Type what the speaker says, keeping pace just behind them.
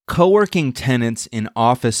Coworking tenants in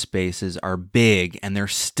office spaces are big and they're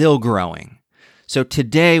still growing. So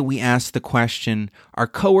today we ask the question, are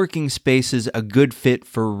coworking spaces a good fit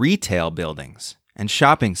for retail buildings and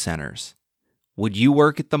shopping centers? Would you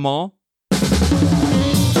work at the mall?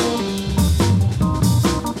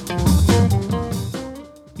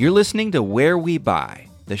 You're listening to Where We Buy,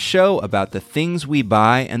 the show about the things we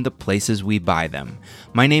buy and the places we buy them.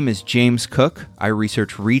 My name is James Cook. I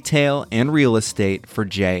research retail and real estate for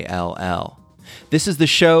JLL. This is the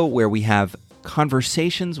show where we have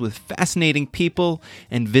conversations with fascinating people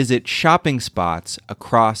and visit shopping spots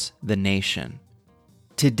across the nation.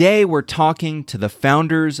 Today, we're talking to the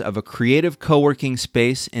founders of a creative co-working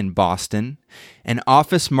space in Boston, an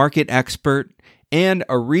office market expert, and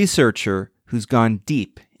a researcher who's gone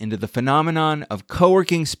deep into the phenomenon of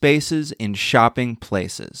co-working spaces in shopping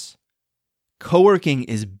places. Co-working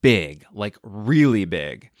is big, like really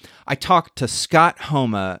big. I talked to Scott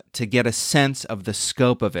Homa to get a sense of the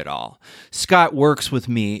scope of it all. Scott works with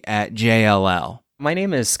me at JLL. My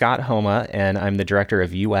name is Scott Homa, and I'm the director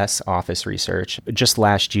of U.S. Office Research. Just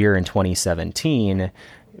last year in 2017,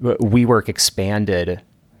 WeWork expanded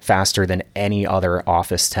faster than any other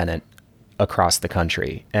office tenant across the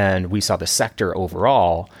country. And we saw the sector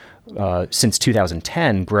overall, since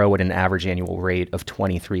 2010, grow at an average annual rate of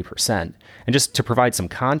 23%. And just to provide some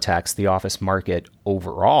context, the office market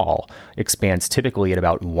overall expands typically at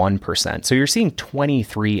about 1%. So you're seeing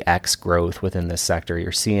 23x growth within this sector.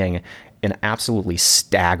 You're seeing an absolutely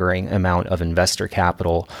staggering amount of investor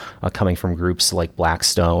capital coming from groups like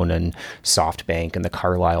Blackstone and SoftBank and the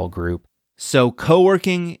Carlyle Group. So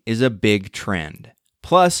co-working is a big trend.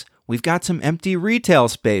 Plus, we've got some empty retail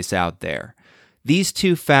space out there. These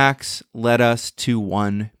two facts led us to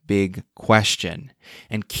one big question.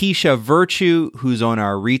 And Keisha Virtue, who's on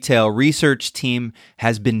our retail research team,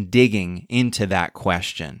 has been digging into that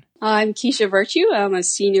question. I'm Keisha Virtue. I'm a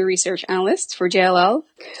senior research analyst for JLL.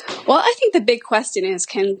 Well, I think the big question is,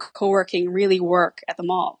 can co-working really work at the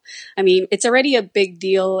mall? I mean, it's already a big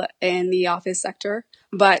deal in the office sector,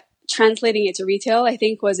 but translating it to retail, I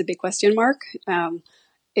think, was a big question mark.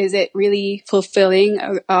 Is it really fulfilling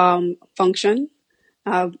a function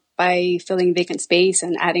by filling vacant space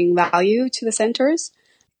and adding value to the centers?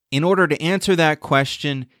 In order to answer that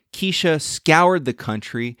question, Keisha scoured the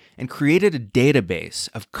country and created a database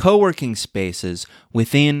of co-working spaces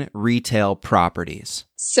within retail properties.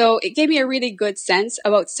 So it gave me a really good sense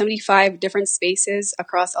about 75 different spaces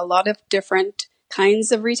across a lot of different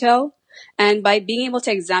kinds of retail. And by being able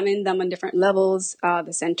to examine them on different levels,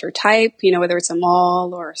 the center type, whether it's a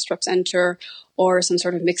mall or a strip center or some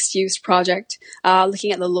sort of mixed-use project,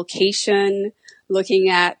 looking at the location, looking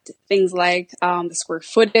at things like the square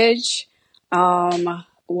footage,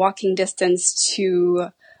 walking distance to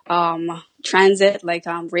transit, like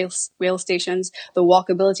rail stations, the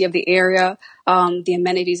walkability of the area, the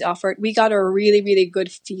amenities offered. We got a really, really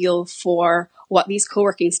good feel for what these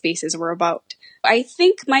co-working spaces were about. I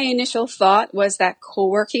think my initial thought was that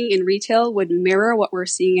co-working in retail would mirror what we're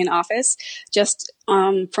seeing in office, just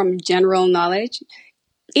from general knowledge.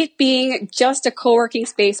 It being just a co-working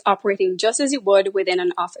space operating just as it would within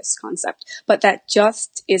an office concept, but that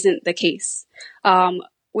just isn't the case.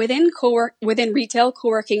 Within retail,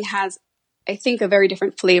 co-working has, I think, a very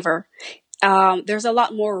different flavor. There's a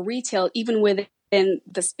lot more retail, even within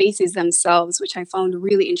the spaces themselves, which I found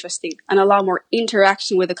really interesting, and a lot more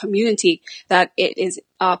interaction with the community that it is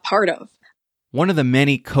part of. One of the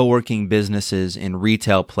many co-working businesses in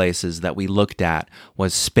retail places that we looked at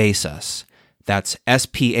was Spaceus. That's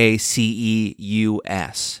Spaceus.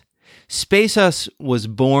 Spaceus was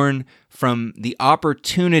born from the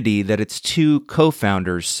opportunity that its two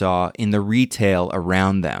co-founders saw in the retail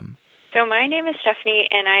around them. So my name is Stephanie,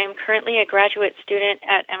 and I am currently a graduate student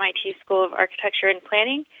at MIT School of Architecture and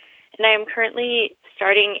Planning, and I am currently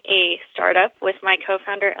starting a startup with my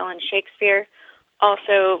co-founder, Ellen Shakespear,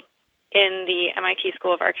 also in the MIT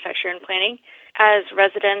School of Architecture and Planning. As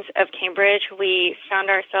residents of Cambridge, we found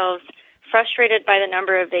ourselves frustrated by the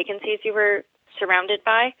number of vacancies we were surrounded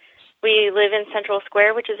by. We live in Central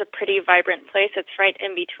Square, which is a pretty vibrant place. It's right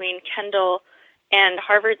in between Kendall and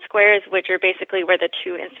Harvard Squares, which are basically where the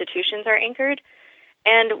two institutions are anchored.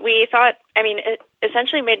 And we thought, it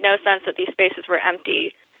essentially made no sense that these spaces were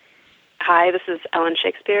empty. Hi, this is Ellen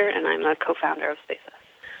Shakespeare, and I'm the co-founder of Spaceus.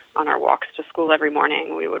 On our walks to school every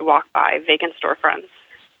morning, we would walk by vacant storefronts,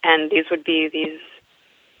 and these would be these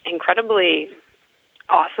incredibly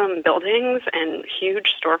awesome buildings and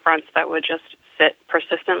huge storefronts that would just sit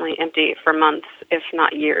persistently empty for months, if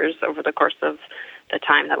not years, over the course of the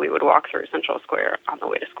time that we would walk through Central Square on the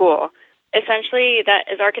way to school. Essentially, that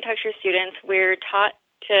as architecture students, we're taught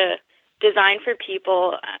to design for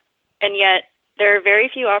people, and yet there are very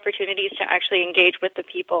few opportunities to actually engage with the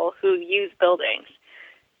people who use buildings.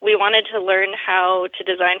 We wanted to learn how to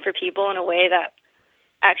design for people in a way that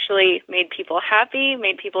actually made people happy,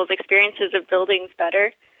 made people's experiences of buildings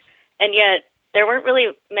better, and yet there weren't really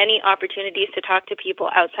many opportunities to talk to people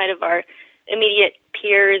outside of our immediate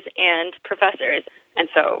peers and professors. And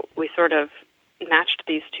so we sort of matched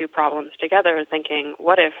these two problems together, thinking,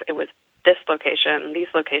 what if it was this location, these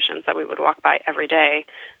locations that we would walk by every day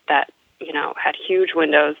that, had huge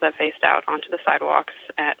windows that faced out onto the sidewalks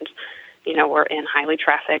and, were in highly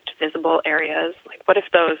trafficked, visible areas. Like, what if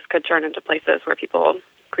those could turn into places where people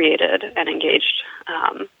created and engaged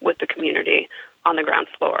with the community on the ground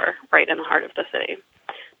floor, right in the heart of the city?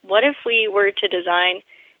 What if we were to design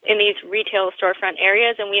in these retail storefront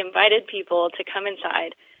areas and we invited people to come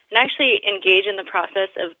inside and actually engage in the process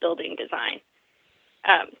of building design?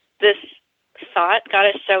 This thought got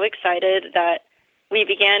us so excited that we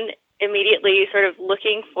began immediately sort of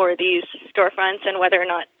looking for these storefronts and whether or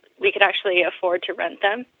not we could actually afford to rent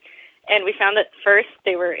them. And we found that first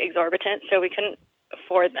they were exorbitant, so we couldn't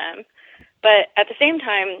afford them. But at the same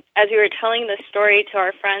time, as we were telling this story to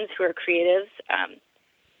our friends who are creatives,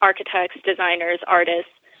 architects, designers,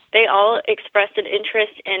 artists, they all expressed an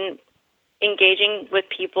interest in engaging with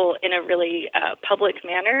people in a really public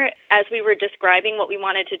manner. As we were describing what we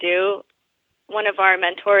wanted to do, one of our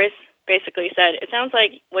mentors basically said, it sounds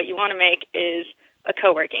like what you want to make is a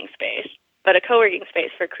co-working space, but a co-working space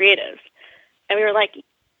for creatives. And we were like,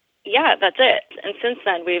 yeah, that's it. And since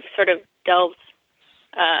then, we've sort of delved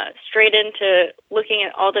straight into looking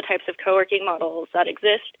at all the types of co-working models that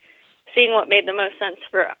exist, seeing what made the most sense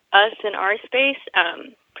for us in our space,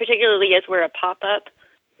 particularly as we're a pop-up.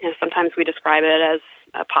 Sometimes we describe it as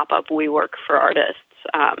a pop-up WeWork for artists.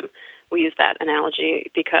 We use that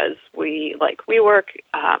analogy because we, like WeWork,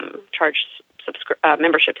 charge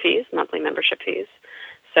membership fees, monthly membership fees.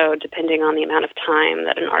 So depending on the amount of time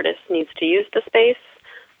that an artist needs to use the space,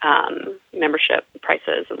 membership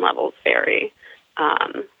prices and levels vary.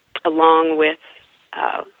 Along with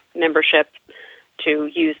membership to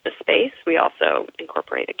use the space, we also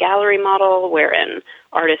incorporate a gallery model wherein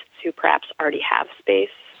artists who perhaps already have space,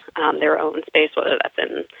 their own space, whether that's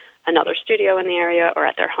in another studio in the area or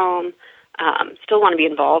at their home, still want to be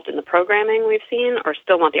involved in the programming we've seen or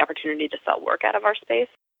still want the opportunity to sell work out of our space.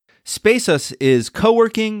 Spaceus is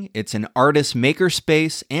co-working, it's an artist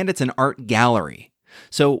makerspace, and it's an art gallery.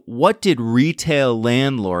 So what did retail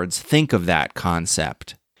landlords think of that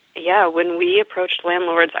concept? Yeah, when we approached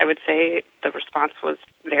landlords, I would say the response was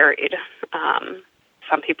varied.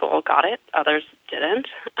 Some people got it, others didn't.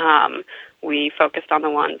 We focused on the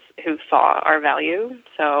ones who saw our value.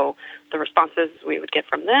 So the responses we would get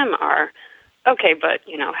from them are, okay, but,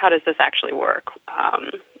 how does this actually work?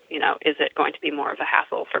 Is it going to be more of a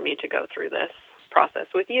hassle for me to go through this process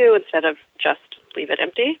with you instead of just leave it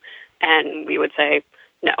empty? And we would say,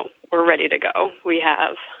 no, we're ready to go. We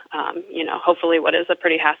have, hopefully what is a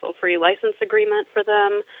pretty hassle-free license agreement for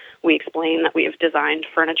them. We explain that we have designed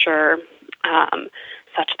furniture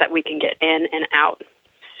such that we can get in and out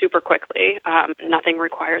super quickly. Nothing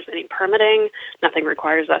requires any permitting. Nothing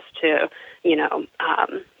requires us to,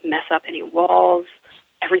 mess up any walls.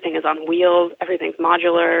 Everything is on wheels. Everything's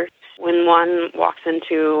modular. When one walks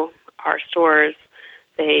into our stores,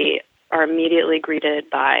 they are immediately greeted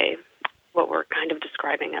by what we're kind of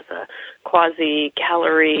describing as a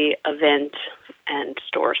quasi-gallery event and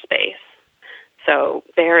store space. So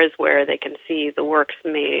there is where they can see the works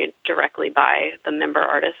made directly by the member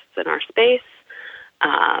artists in our space.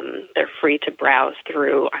 They're free to browse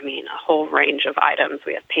through, a whole range of items.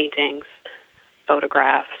 We have paintings,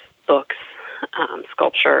 photographs, books,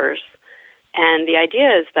 sculptures. And the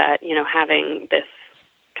idea is that, having this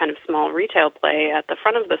kind of small retail play at the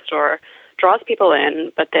front of the store draws people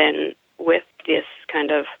in, but then with this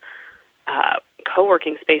kind of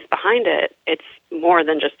co-working space behind it, it's more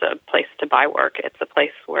than just a place to buy work. It's a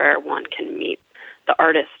place where one can meet the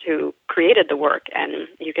artist who created the work, and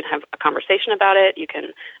you can have a conversation about it. You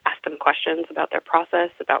can ask them questions about their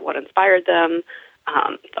process, about what inspired them.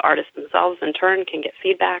 The artists themselves, in turn, can get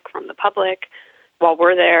feedback from the public. While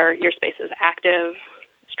we're there, your space is active.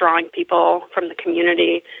 It's drawing people from the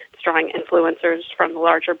community. It's drawing influencers from the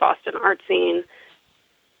larger Boston art scene.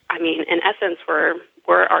 In essence,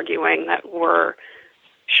 we're arguing that we're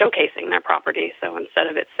showcasing their property. So instead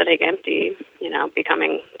of it sitting empty,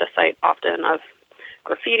 becoming the site often of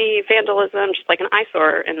graffiti, vandalism, just like an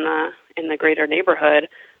eyesore in the greater neighborhood,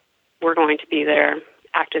 we're going to be there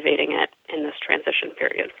activating it in this transition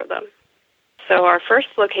period for them. So our first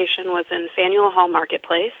location was in Faneuil Hall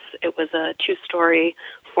Marketplace. It was a 2-story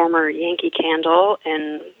former Yankee Candle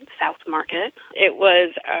in South Market. It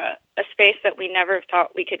was a space that we never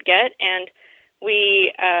thought we could get, and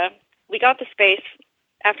we got the space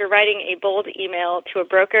after writing a bold email to a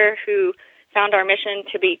broker who found our mission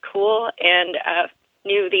to be cool and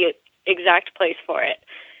knew the exact place for it.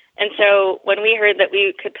 And so when we heard that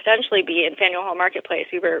we could potentially be in Faneuil Hall Marketplace,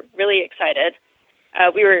 we were really excited.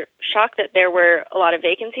 We were shocked that there were a lot of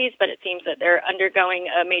vacancies, but it seems that they're undergoing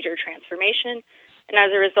a major transformation. And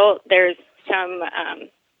as a result, there's some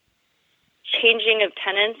changing of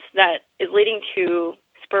tenants that is leading to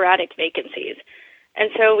sporadic vacancies. And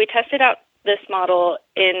so we tested out this model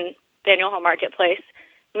in Faneuil Hall Marketplace,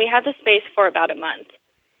 and we had the space for about a month.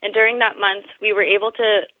 And during that month, we were able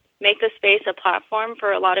to make the space a platform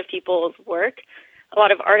for a lot of people's work, a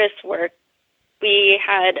lot of artists' work. We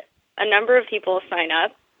had a number of people sign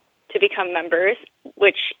up to become members,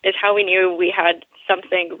 which is how we knew we had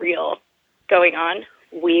something real going on.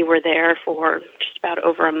 We were there for just about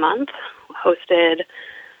over a month, hosted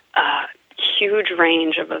a huge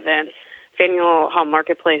range of events. Faneuil Hall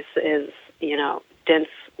Marketplace is, dense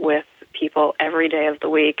with people every day of the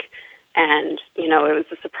week. And, it was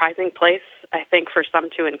a surprising place, I think, for some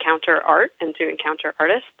to encounter art and to encounter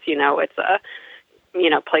artists. It's a,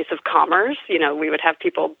 place of commerce. We would have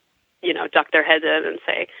people, duck their heads in and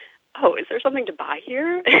say, oh, is there something to buy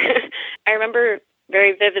here? I remember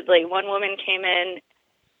very vividly, one woman came in.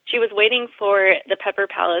 She was waiting for the Pepper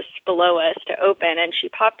Palace below us to open, and she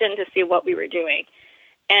popped in to see what we were doing.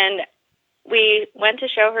 And we went to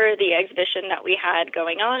show her the exhibition that we had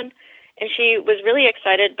going on, and she was really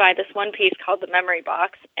excited by this one piece called the Memory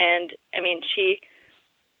Box. And, she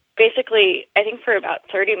basically, I think for about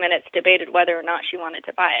 30 minutes, debated whether or not she wanted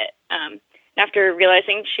to buy it. After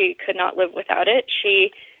realizing she could not live without it,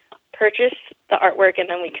 she purchased the artwork, and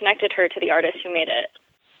then we connected her to the artist who made it.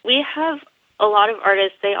 We have a lot of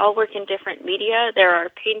artists. They all work in different media. There are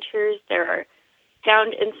painters, there are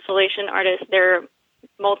sound installation artists, there are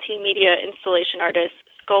multimedia installation artists,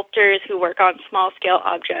 sculptors who work on small-scale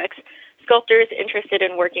objects, sculptors interested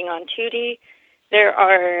in working on 2D. There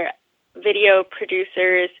are video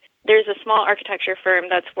producers. There's a small architecture firm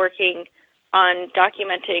that's working on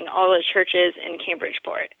documenting all the churches in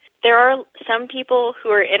Cambridgeport. There are some people who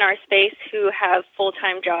are in our space who have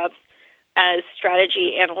full-time jobs as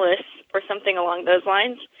strategy analysts or something along those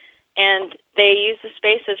lines, and they use the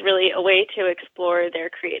space as really a way to explore their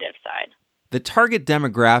creative side. The target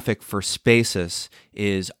demographic for Spaceus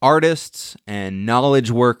is artists and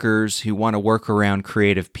knowledge workers who want to work around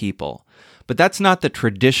creative people. But that's not the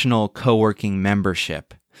traditional co-working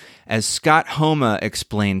membership. As Scott Homa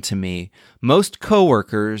explained to me, most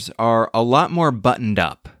coworkers are a lot more buttoned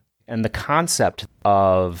up. And the concept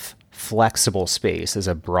of flexible space as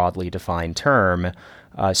a broadly defined term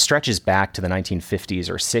stretches back to the 1950s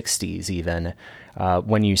or 60s even,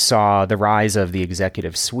 when you saw the rise of the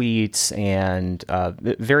executive suites and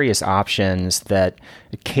various options that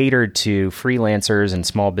catered to freelancers and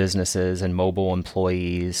small businesses and mobile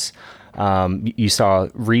employees. You saw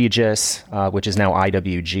Regis, which is now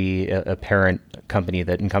IWG, a parent company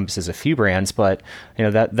that encompasses a few brands, but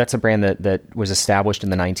that's a brand that was established in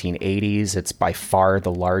the 1980s. It's by far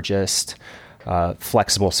the largest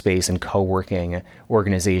flexible space and co-working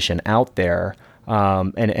organization out there,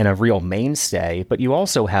 and a real mainstay. But you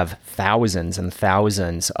also have thousands and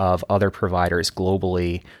thousands of other providers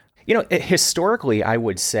globally. Historically, I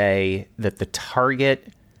would say that the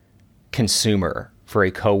target consumer for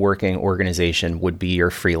a co-working organization would be your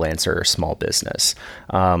freelancer or small business.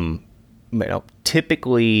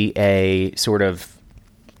 Typically a sort of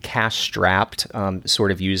cash-strapped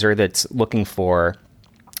sort of user that's looking for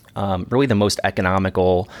really the most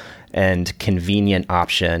economical and convenient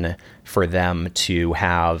option for them to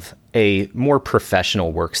have a more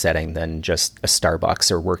professional work setting than just a Starbucks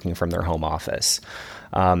or working from their home office.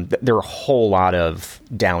 There are a whole lot of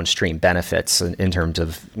downstream benefits in terms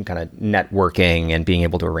of kind of networking and being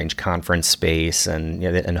able to arrange conference space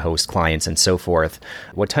and host clients and so forth.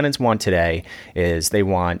 What tenants want today is they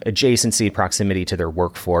want adjacency, proximity to their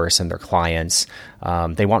workforce and their clients.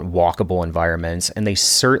 They want walkable environments, and they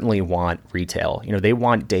certainly want retail. They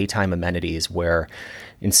want daytime amenities where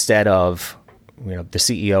instead of the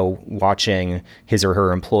CEO watching his or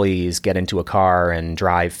her employees get into a car and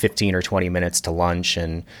drive 15 or 20 minutes to lunch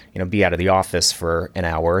and, be out of the office for an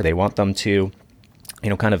hour. They want them to,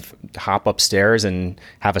 kind of hop upstairs and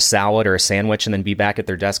have a salad or a sandwich and then be back at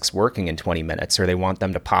their desks working in 20 minutes. Or they want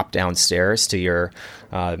them to pop downstairs to your,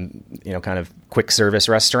 kind of quick service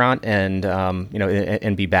restaurant and,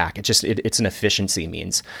 and be back. It's an efficiency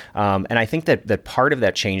means. And I think that part of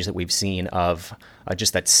that change that we've seen of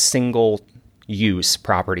just that single use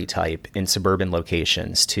property type in suburban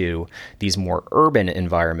locations to these more urban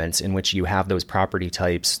environments in which you have those property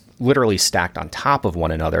types literally stacked on top of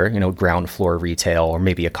one another, ground floor retail or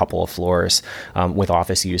maybe a couple of floors with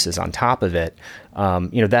office uses on top of it.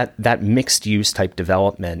 That mixed use type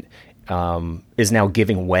development is now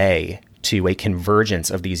giving way to a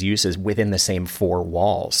convergence of these uses within the same four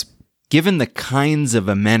walls. Given the kinds of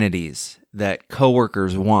amenities that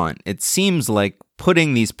coworkers want, it seems like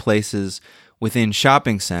putting these places within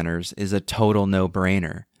shopping centers is a total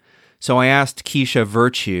no-brainer. So I asked Keisha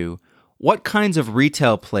Virtue, what kinds of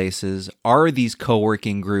retail places are these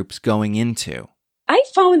co-working groups going into? I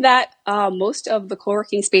found that most of the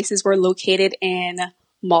co-working spaces were located in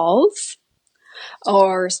malls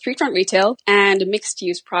or street front retail and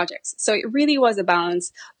mixed-use projects. So it really was a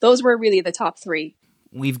balance. Those were really the top three.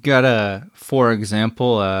 We've got, for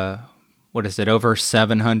example, over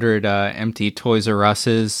 700 empty Toys R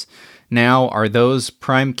Us's now. Are those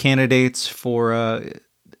prime candidates for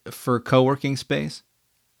co-working space?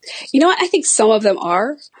 You know what? I think some of them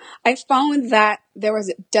are. I found that there was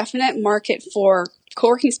a definite market for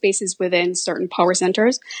co-working spaces within certain power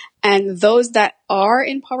centers. And those that are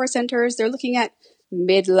in power centers, they're looking at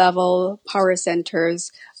mid-level power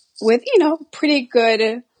centers with, pretty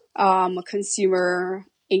good consumer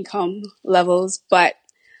income levels. But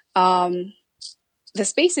the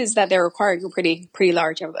spaces that they're requiring are pretty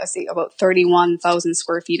large. I say about 31,000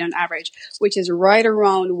 square feet on average, which is right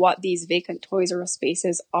around what these vacant Toys R Us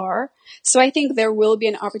spaces are. So I think there will be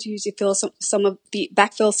an opportunity to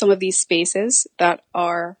backfill some of these spaces that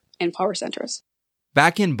are in power centers.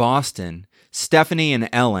 Back in Boston, Stephanie and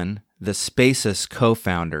Ellen, the Spaceus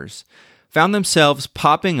co-founders, found themselves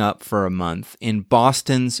popping up for a month in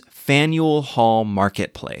Boston's Faneuil Hall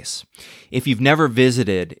Marketplace. If you've never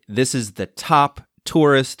visited, this is the top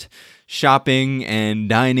tourist shopping and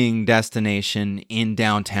dining destination in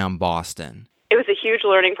downtown Boston. It was a huge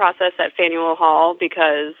learning process at Faneuil Hall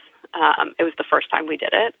because it was the first time we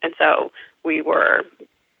did it. And so we were,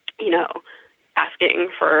 asking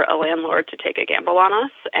for a landlord to take a gamble on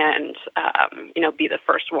us and, be the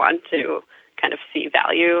first one to kind of see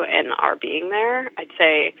value in our being there. I'd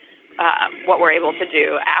say what we're able to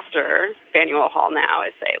do after Faneuil Hall now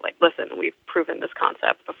is say, listen, we've proven this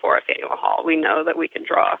concept before at Faneuil Hall. We know that we can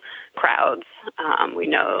draw crowds. We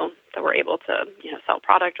know that we're able to, sell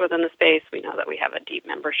product within the space. We know that we have a deep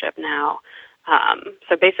membership now.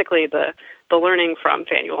 So basically the learning from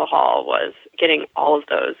Faneuil Hall was getting all of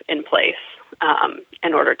those in place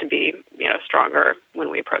in order to be, stronger when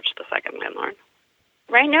we approached the second landlord.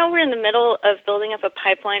 Right now we're in the middle of building up a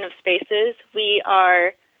pipeline of spaces. We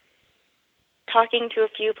are talking to a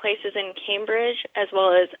few places in Cambridge as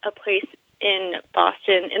well as a place in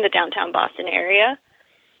Boston, in the downtown Boston area.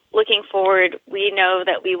 Looking forward, we know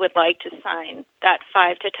that we would like to sign that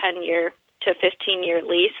 5 to 10 year to 15-year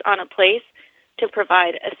lease on a place to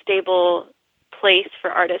provide a stable place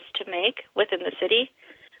for artists to make within the city.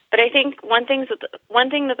 But I think one thing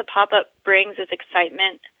that the pop-up brings is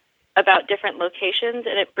excitement about different locations,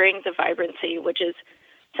 and it brings a vibrancy, which is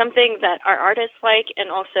something that our artists like and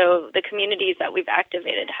also the communities that we've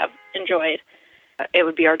activated have enjoyed. It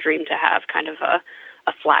would be our dream to have kind of a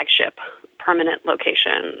flagship permanent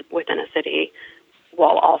location within a city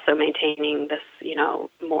while also maintaining this,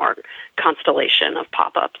 more constellation of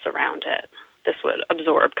pop-ups around it. This would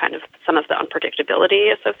absorb kind of some of the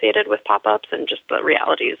unpredictability associated with pop-ups and just the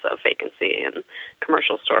realities of vacancy and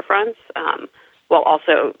commercial storefronts, while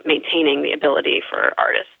also maintaining the ability for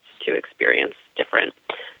artists to experience different,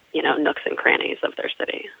 nooks and crannies of their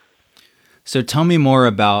city. So tell me more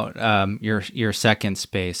about your second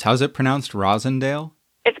space. How's it pronounced? Rosendale?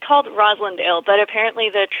 It's called Roslindale, but apparently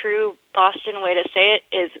the true Boston way to say it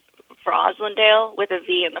is Roslindale with a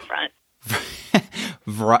V in the front.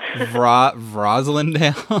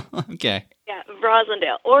 Roslindale? Okay. Yeah,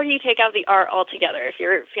 Roslindale. Or you take out the R altogether if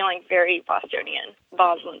you're feeling very Bostonian.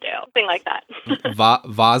 Voslindale. Something like that.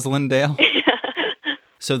 Voslindale?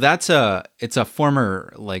 So it's a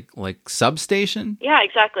former like substation? Yeah,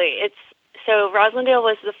 exactly. So Roslindale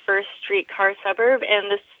was the first streetcar suburb,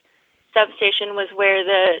 and this substation was where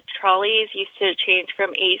the trolleys used to change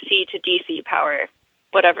from AC to DC power,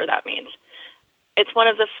 whatever that means. It's one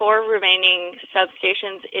of the 4 remaining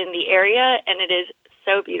substations in the area, and it is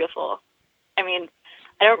so beautiful. I mean,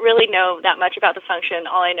 I don't really know that much about the function.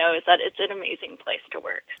 All I know is that it's an amazing place to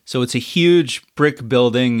work. So it's a huge brick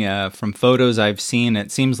building. From photos I've seen,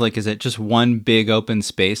 it seems like, is it just one big open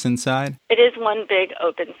space inside? It is one big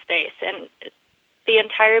open space, and the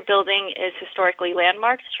entire building is historically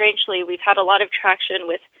landmarked. Strangely, we've had a lot of traction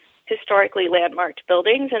with historically landmarked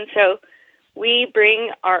buildings, and so we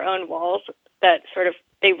bring our own walls that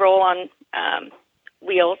they roll on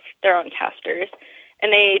wheels. They're on casters,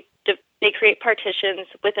 and they create partitions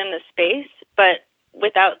within the space, but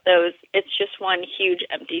without those, it's just one huge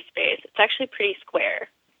empty space. It's actually pretty square.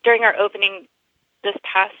 During our opening this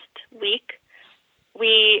past week,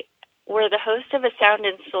 we were the host of a sound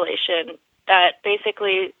installation that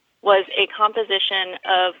basically was a composition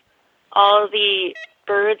of all the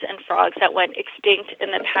birds and frogs that went extinct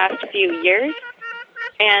in the past few years.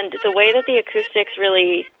 And the way that the acoustics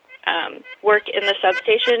really work in the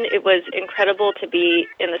substation, it was incredible to be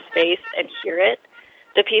in the space and hear it.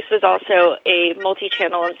 The piece was also a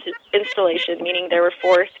multi-channel installation, meaning there were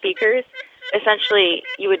 4 speakers. Essentially,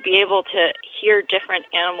 you would be able to hear different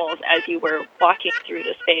animals as you were walking through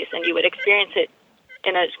the space, and you would experience it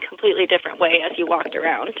in a completely different way as you walked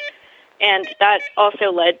around. And that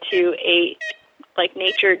also led to a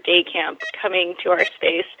nature day camp coming to our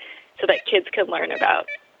space so that kids could learn about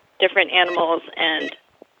different animals and,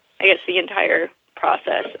 I guess, the entire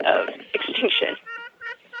process of extinction.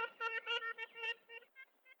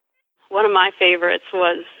 One of my favorites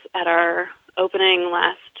was at our opening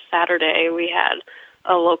last Saturday. We had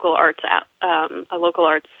a local arts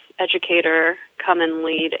educator come and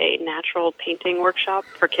lead a natural painting workshop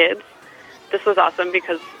for kids. This was awesome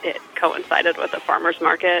because it coincided with a farmer's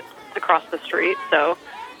market across the street. So,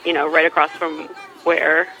 right across from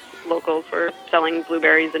where locals were selling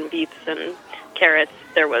blueberries and beets and carrots,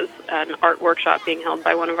 there was an art workshop being held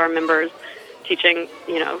by one of our members teaching,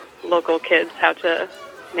 local kids how to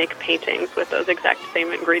make paintings with those exact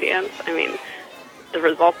same ingredients. I mean, the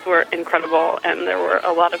results were incredible, and there were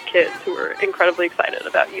a lot of kids who were incredibly excited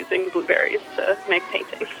about using blueberries to make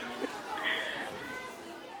paintings.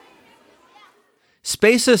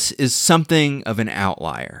 Spaceus is something of an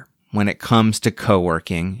outlier when it comes to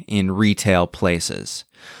co-working in retail places.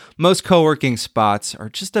 Most co-working spots are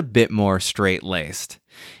just a bit more straight-laced.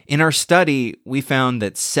 In our study, we found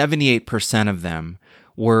that 78% of them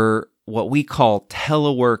were what we call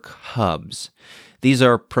telework hubs. These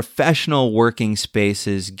are professional working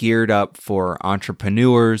spaces geared up for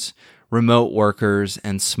entrepreneurs, remote workers,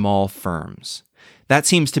 and small firms. That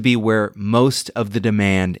seems to be where most of the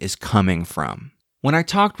demand is coming from. When I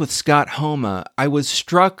talked with Scott Homa, I was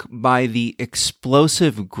struck by the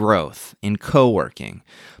explosive growth in co-working,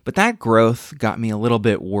 but that growth got me a little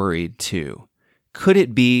bit worried too. Could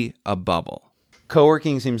it be a bubble?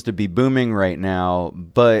 Co-working seems to be booming right now,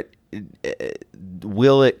 but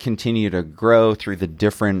will it continue to grow through the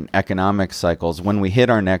different economic cycles? When we hit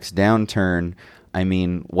our next downturn,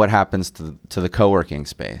 what happens to the co-working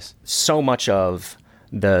space? So much of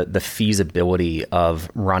the feasibility of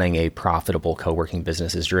running a profitable co-working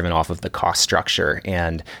business is driven off of the cost structure.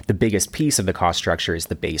 And the biggest piece of the cost structure is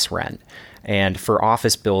the base rent. And for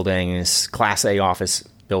office buildings, Class A office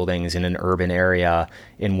buildings in an urban area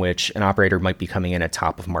in which an operator might be coming in at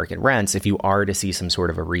top of market rents, if you are to see some sort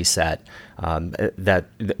of a reset, that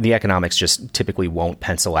the economics just typically won't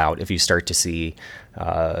pencil out if you start to see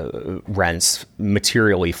rents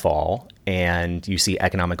materially fall and you see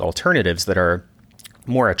economic alternatives that are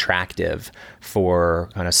more attractive for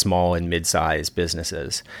kind of small and mid-sized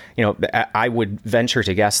businesses. I would venture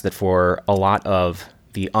to guess that for a lot of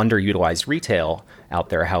the underutilized retail out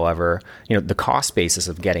there, however, the cost basis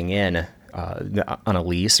of getting in on a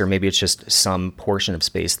lease, or maybe it's just some portion of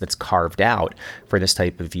space that's carved out for this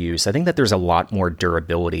type of use, I think that there's a lot more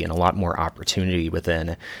durability and a lot more opportunity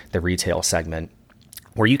within the retail segment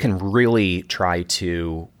where you can really try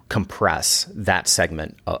to compress that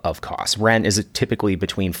segment of costs. Rent is typically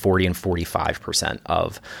between 40 and 45%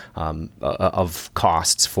 of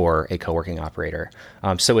costs for a co-working operator.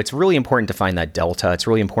 So it's really important to find that delta. It's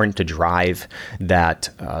really important to drive that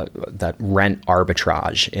rent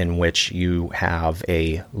arbitrage in which you have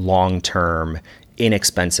a long-term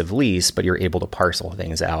inexpensive lease, but you're able to parcel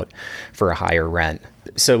things out for a higher rent.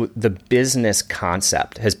 So the business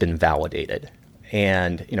concept has been validated.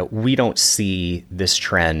 And, we don't see this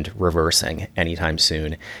trend reversing anytime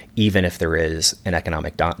soon, even if there is an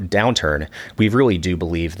economic downturn. We really do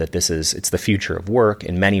believe that it's the future of work.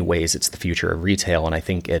 In many ways, it's the future of retail. And I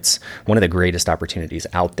think it's one of the greatest opportunities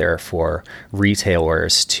out there for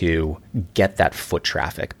retailers to get that foot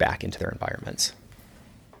traffic back into their environments.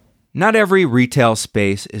 Not every retail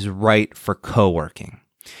space is right for co-working.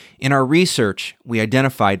 In our research, we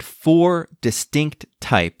identified 4 distinct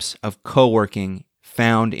types of co-working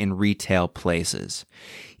found in retail places.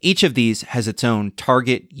 Each of these has its own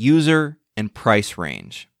target user and price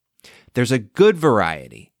range. There's a good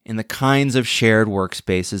variety in the kinds of shared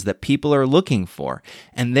workspaces that people are looking for,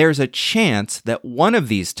 and there's a chance that one of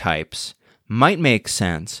these types might make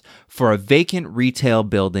sense for a vacant retail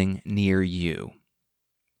building near you.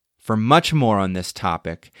 For much more on this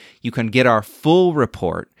topic, you can get our full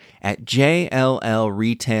report at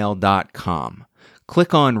jllretail.com.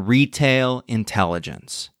 Click on Retail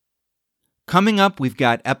Intelligence. Coming up, we've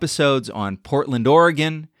got episodes on Portland,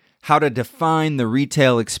 Oregon, how to define the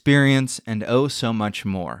retail experience, and oh so much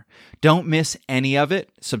more. Don't miss any of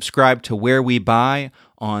it. Subscribe to Where We Buy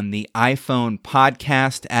on the iPhone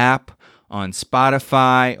podcast app, on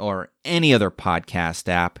Spotify, or any other podcast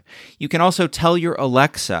app. You can also tell your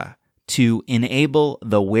Alexa to enable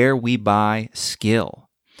the Where We Buy skill.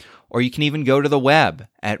 Or you can even go to the web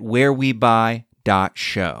at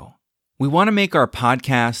wherewebuy.show. We want to make our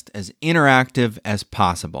podcast as interactive as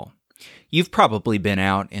possible. You've probably been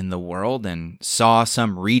out in the world and saw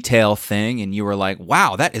some retail thing and you were like,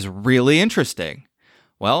 wow, that is really interesting.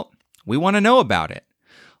 Well, we want to know about it.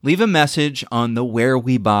 Leave a message on the Where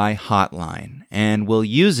We Buy hotline and we'll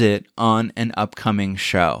use it on an upcoming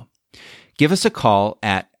show. Give us a call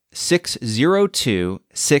at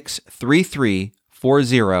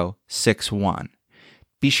 602-633-4061.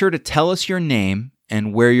 Be sure to tell us your name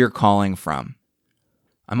and where you're calling from.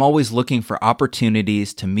 I'm always looking for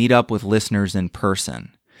opportunities to meet up with listeners in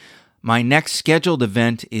person. My next scheduled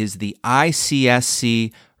event is the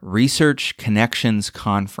ICSC Research Connections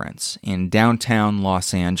Conference in downtown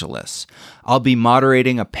Los Angeles. I'll be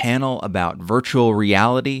moderating a panel about virtual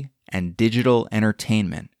reality and digital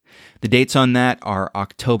entertainment. The dates on that are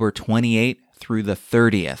October 28th through the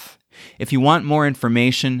 30th. If you want more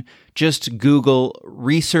information, just Google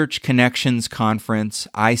Research Connections Conference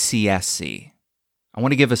ICSC. I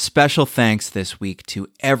want to give a special thanks this week to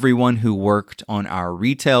everyone who worked on our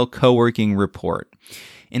retail co-working report.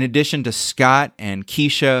 In addition to Scott and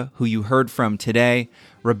Keisha, who you heard from today,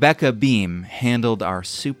 Rebecca Beam handled our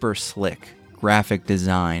super slick graphic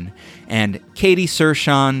design, and Katie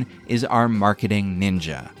Sershan is our marketing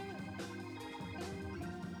ninja.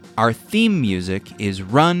 Our theme music is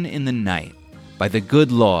Run in the Night by the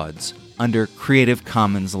Good Lords under Creative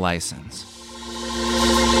Commons license.